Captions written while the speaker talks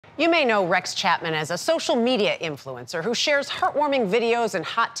You may know Rex Chapman as a social media influencer who shares heartwarming videos and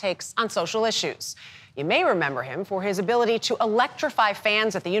hot takes on social issues. You may remember him for his ability to electrify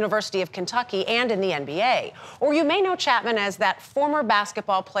fans at the University of Kentucky and in the NBA. Or you may know Chapman as that former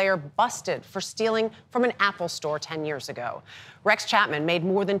basketball player busted for stealing from an Apple store 10 years ago. Rex Chapman made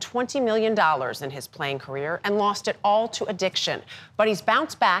more than $20 million in his playing career and lost it all to addiction. But he's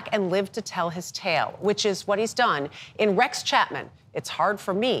bounced back and lived to tell his tale, which is what he's done in Rex Chapman, It's Hard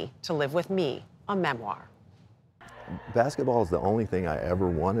for Me to Live with Me, a memoir. Basketball is the only thing I ever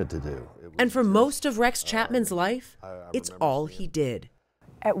wanted to do. And for most of Rex Chapman's life, it's all he did.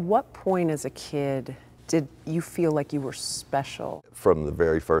 At what point as a kid did you feel like you were special? From the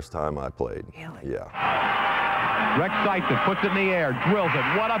very first time I played. Really? Yeah. Rex sights it, puts it in the air, drills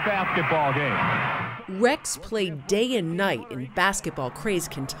it. What a basketball game. Rex played day and night in basketball-crazed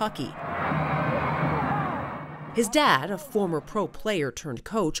Kentucky. His dad, a former pro player turned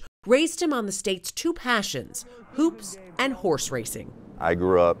coach, raised him on the state's two passions, hoops and horse racing. I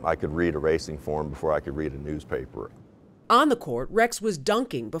grew up, I could read a racing form before I could read a newspaper. On the court, Rex was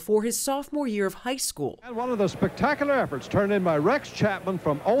dunking before his sophomore year of high school. And one of the spectacular efforts turned in by Rex Chapman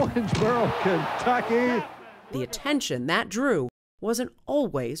from Owensboro, Kentucky. The attention that drew wasn't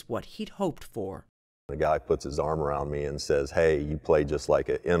always what he'd hoped for. The guy puts his arm around me and says, "Hey, you play just like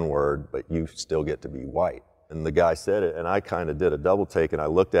an N-word, but you still get to be white." And the guy said it, and I kind of did a double take, and I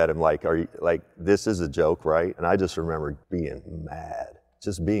looked at him like, "Are you like, this is a joke, right?" And I just remember being mad,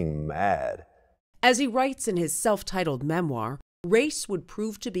 just being mad. As he writes in his self-titled memoir, race would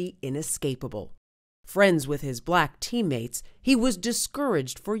prove to be inescapable. Friends with his black teammates, he was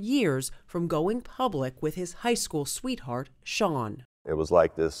discouraged for years from going public with his high school sweetheart, Sean. It was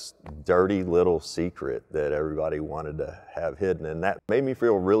like this dirty little secret that everybody wanted to have hidden, and that made me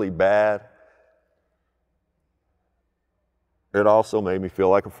feel really bad. It also made me feel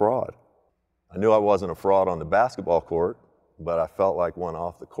like a fraud. I knew I wasn't a fraud on the basketball court, but I felt like one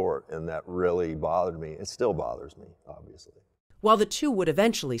off the court, and that really bothered me. It still bothers me, obviously. While the two would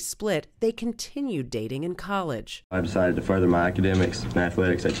eventually split, they continued dating in college. I decided to further my academics and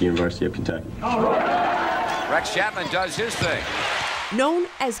athletics at the University of Kentucky. Rex Chapman does his thing. Known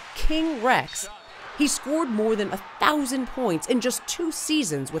as King Rex, he scored more than 1,000 points in just 2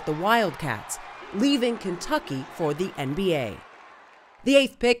 seasons with the Wildcats, leaving Kentucky for the NBA. The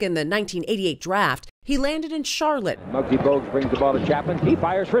 8th pick in the 1988 draft, he landed in Charlotte, Muggsy Bogues brings the ball to Chapman. He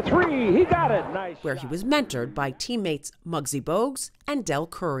fires for 3. He got it. Nice. where he was mentored by teammates Muggsy Bogues and Del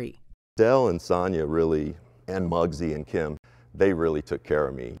Curry. Del and Sonia really, and Muggsy and Kim, they really took care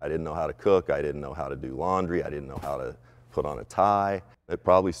of me. I didn't know how to cook. I didn't know how to do laundry. I didn't know how to put on a tie. It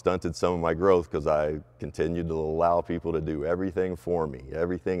probably stunted some of my growth because I continued to allow people to do everything for me,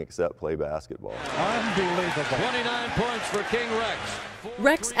 everything except play basketball. Unbelievable. 29 points for King Rex.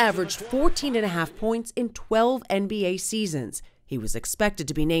 Rex averaged 14.5 points in 12 NBA seasons. He was expected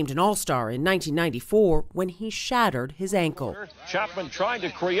to be named an All-Star in 1994 when he shattered his ankle. Chapman trying to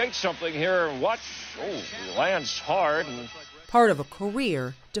create something here. What? Oh, he lands hard. Part of a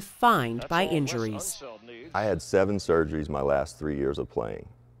career defined by injuries. I had 7 surgeries my last 3 years of playing.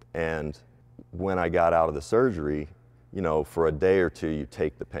 And when I got out of the surgery, you know, for a day or two, you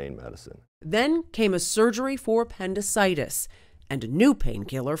take the pain medicine. Then came a surgery for appendicitis and a new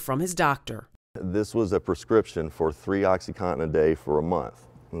painkiller from his doctor. This was a prescription for 3 OxyContin a day for a month.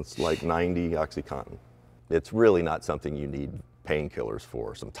 It's like 90 OxyContin. It's really not something you need painkillers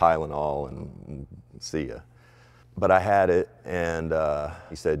for, some Tylenol and see ya. But I had it, and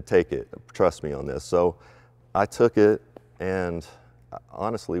he said, "Take it, trust me on this." So I took it, and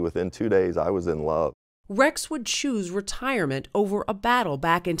honestly, within 2 days, I was in love. Rex would choose retirement over a battle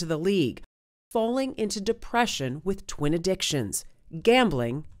back into the league, falling into depression with twin addictions,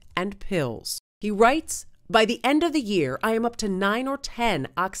 gambling and pills. He writes, "By the end of the year, I am up to 9 or 10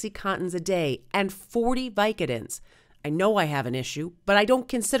 OxyContins a day and 40 Vicodins. I know I have an issue, but I don't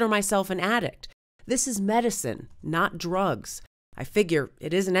consider myself an addict. This is medicine, not drugs. I figure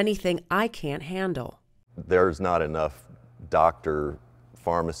it isn't anything I can't handle." There's not enough doctor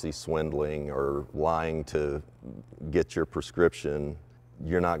pharmacy swindling or lying to get your prescription.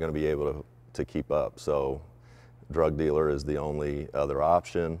 You're not going to be able to keep up. So drug dealer is the only other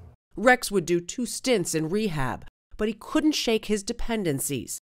option. Rex would do 2 stints in rehab, but he couldn't shake his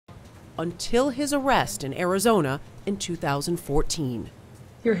dependencies until his arrest in Arizona in 2014.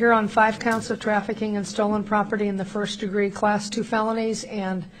 You're here on 5 counts of trafficking and stolen property in the first-degree Class 2 felonies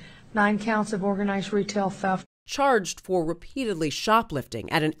and 9 counts of organized retail theft. Charged for repeatedly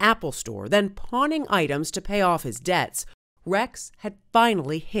shoplifting at an Apple store, then pawning items to pay off his debts, Rex had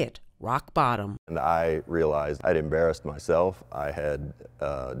finally hit rock bottom. And I realized I'd embarrassed myself. I had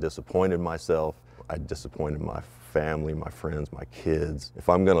disappointed myself. I'd disappointed my family, my friends, my kids. If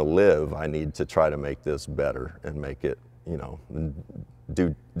I'm gonna live, I need to try to make this better and make it, you know,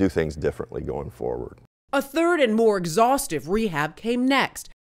 do things differently going forward. A third and more exhaustive rehab came next,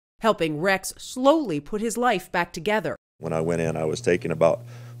 helping Rex slowly put his life back together. When I went in, I was taking about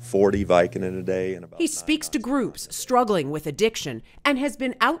 40 Vicodin a day. And about he speaks to groups struggling with addiction and has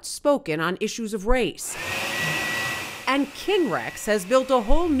been outspoken on issues of race. And King Rex has built a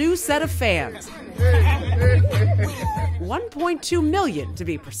whole new set of fans. 1.2 million to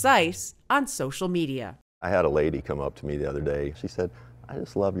be precise, on social media. I had a lady come up to me the other day. She said, "I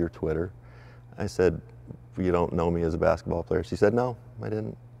just love your Twitter." I said, "You don't know me as a basketball player?" She said, "No, I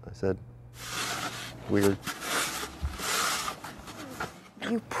didn't." I said, "Weird."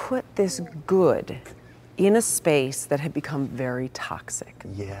 You put this good in a space that had become very toxic.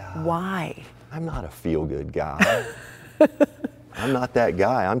 Yeah. Why? I'm not a feel-good guy. I'm not that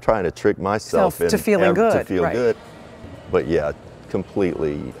guy. I'm trying to trick myself to feeling good. To feel right. good. But yeah,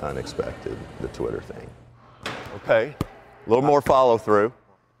 completely unexpected, the Twitter thing. Okay, a little more follow-through.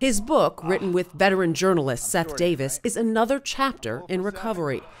 His book, written with veteran journalist Seth Davis, is another chapter in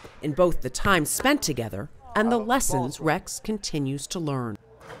recovery, in both the time spent together and the lessons Rex continues to learn.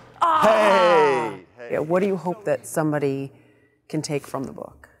 Hey! Yeah, what do you hope that somebody can take from the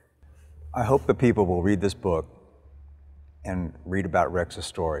book? I hope that people will read this book and read about Rex's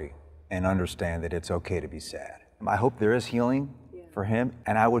story and understand that it's okay to be sad. I hope there is healing for him,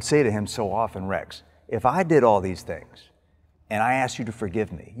 and I would say to him so often, Rex, if I did all these things and I asked you to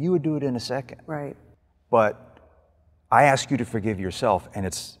forgive me, you would do it in a second. Right. But I ask you to forgive yourself, and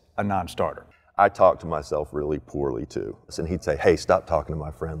it's a non-starter. I talk to myself really poorly too. And he'd say, "Hey, stop talking to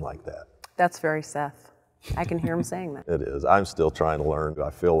my friend like that." That's very Seth. I can hear him saying that. It is. I'm still trying to learn. I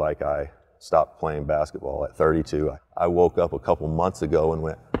feel like I stopped playing basketball at 32. I woke up a couple months ago and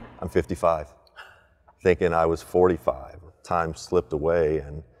went, I'm 55, thinking I was 45. Time slipped away,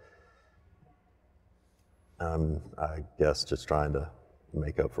 and I guess just trying to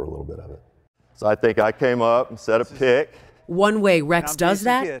make up for a little bit of it. So I think I came up and set a pick. One way Rex does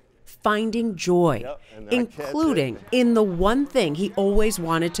that, finding joy, including in the one thing he always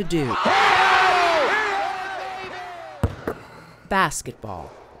wanted to do.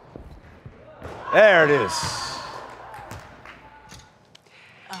 Basketball. There it is.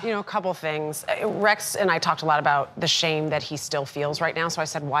 You know, a couple things. Rex and I talked a lot about the shame that he still feels right now, so I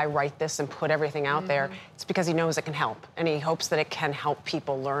said, why write this and put everything out there? It's because he knows it can help, and he hopes that it can help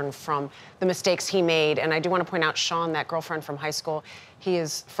people learn from the mistakes he made. And I do want to point out Sean, that girlfriend from high school, he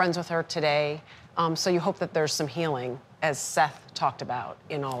is friends with her today, so you hope that there's some healing, as Seth talked about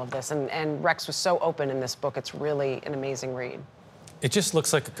in all of this. And Rex was so open in this book. It's really an amazing read. It just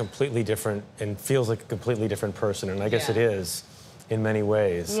looks like a completely different and feels like a completely different person, and I guess it is. In many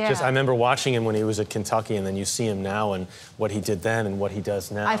ways. Yeah. Just I remember watching him when he was at Kentucky, and then you see him now and what he did then and what he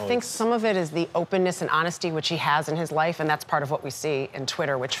does now. I think some of it is the openness and honesty which he has in his life, and that's part of what we see in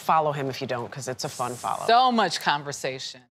Twitter, which follow him if you don't, because it's a fun follow. So much conversation.